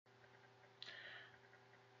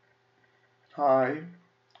Hi,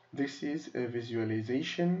 this is a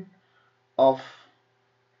visualization of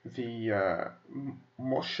the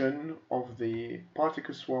motion of the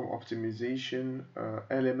particle swarm optimization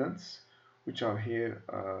elements, which are here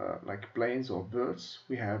like planes or birds.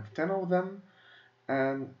 We have 10 of them,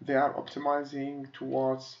 and they are optimizing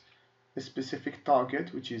towards a specific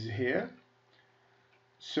target, which is here.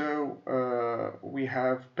 So we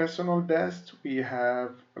have personal best, we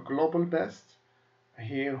have a global best,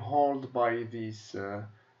 here held by this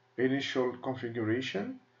initial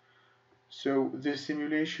configuration. So the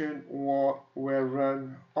simulation were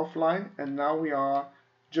run offline, and now we are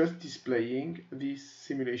just displaying this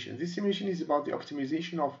simulation. This simulation is about the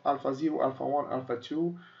optimization of alpha 0, alpha 1, alpha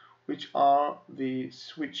 2, which are the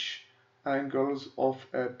switch angles of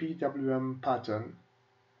a PWM pattern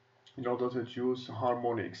in order to use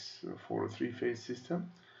harmonics for a three-phase system.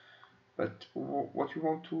 But what we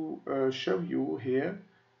want to show you here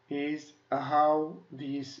is how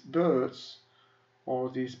these birds or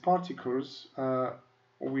these particles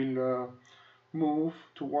will move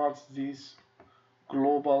towards this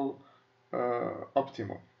global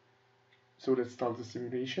optimum. So let's start the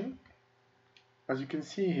simulation. As you can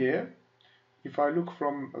see here, if I look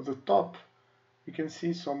from the top, you can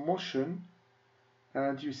see some motion,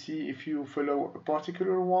 and you see if you follow a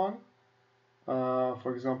particular one,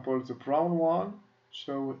 for example the brown one,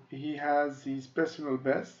 so he has his personal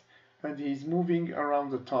best and he's moving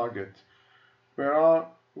around the target,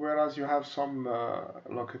 whereas you have some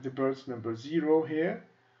like the bird's number 0 here,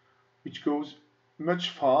 which goes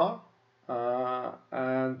much far,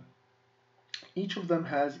 and each of them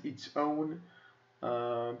has its own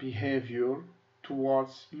behavior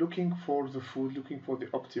towards looking for the food, looking for the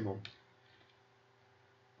optimum.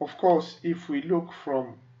 Of course, if we look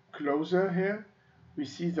from closer here, we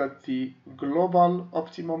see that the global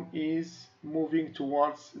optimum is moving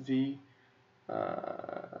towards the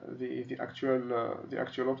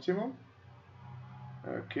actual optimum,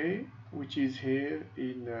 okay, which is here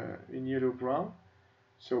in yellow brown.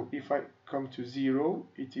 So if I come to 0,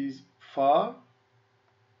 it is far.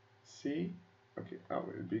 See, okay, I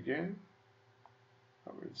will begin.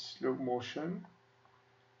 I will slow motion.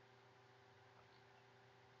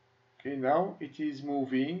 Okay, now it is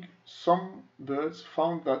moving. Some birds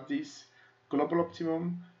found that this global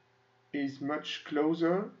optimum is much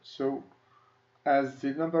closer. So as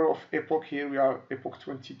the number of epoch, here we are epoch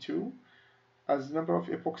 22, as the number of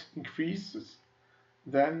epochs increases,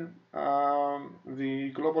 then the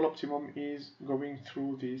global optimum is going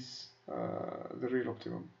through this the real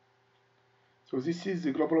optimum. So this is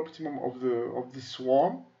the global optimum of the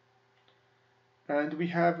swarm. And we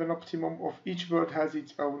have an optimum of each bird has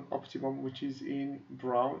its own optimum, which is in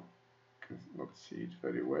brown. You cannot see it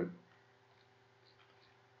very well.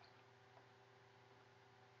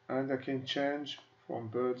 And I can change from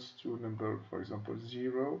birds to number, for example,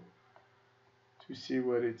 0, to see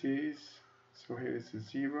where it is. So here is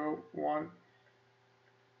 0, 1,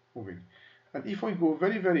 moving. And if we go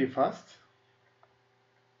very, very fast,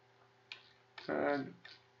 and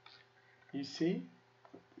you see,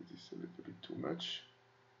 this is a little bit too much.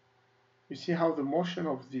 You see how the motion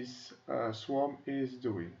of this swarm is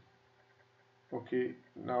doing. Okay,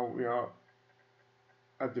 now we are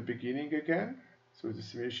at the beginning again. So the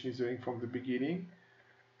simulation is doing from the beginning.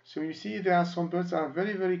 So you see there are some birds that are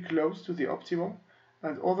very, very close to the optimum,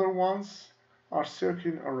 and other ones are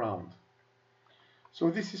circling around. So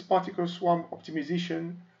this is particle swarm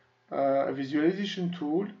optimization, a visualization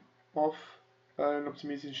tool of an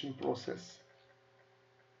optimization process.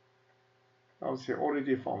 I would say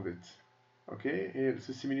already found it. Okay, here's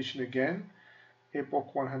the simulation again,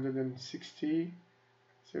 epoch 160.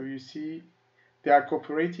 So you see they are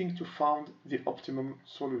cooperating to find the optimum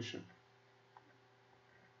solution.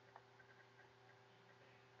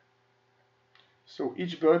 So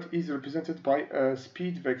each bird is represented by a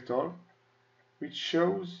speed vector, which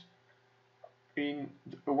shows in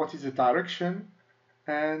what is the direction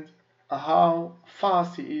and how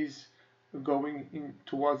fast he is going in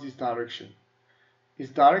towards this direction. His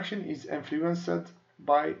direction is influenced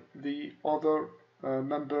by the other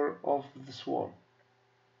member of the swarm.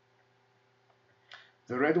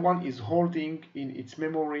 The red one is holding in its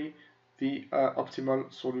memory the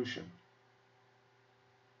optimal solution.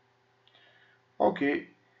 Okay,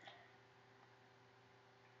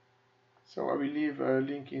 so I will leave a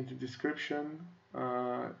link in the description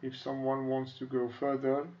if someone wants to go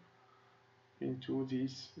further into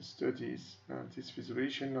these studies and this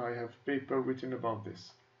visualization. I have paper written about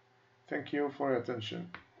this. Thank you for your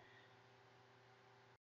attention.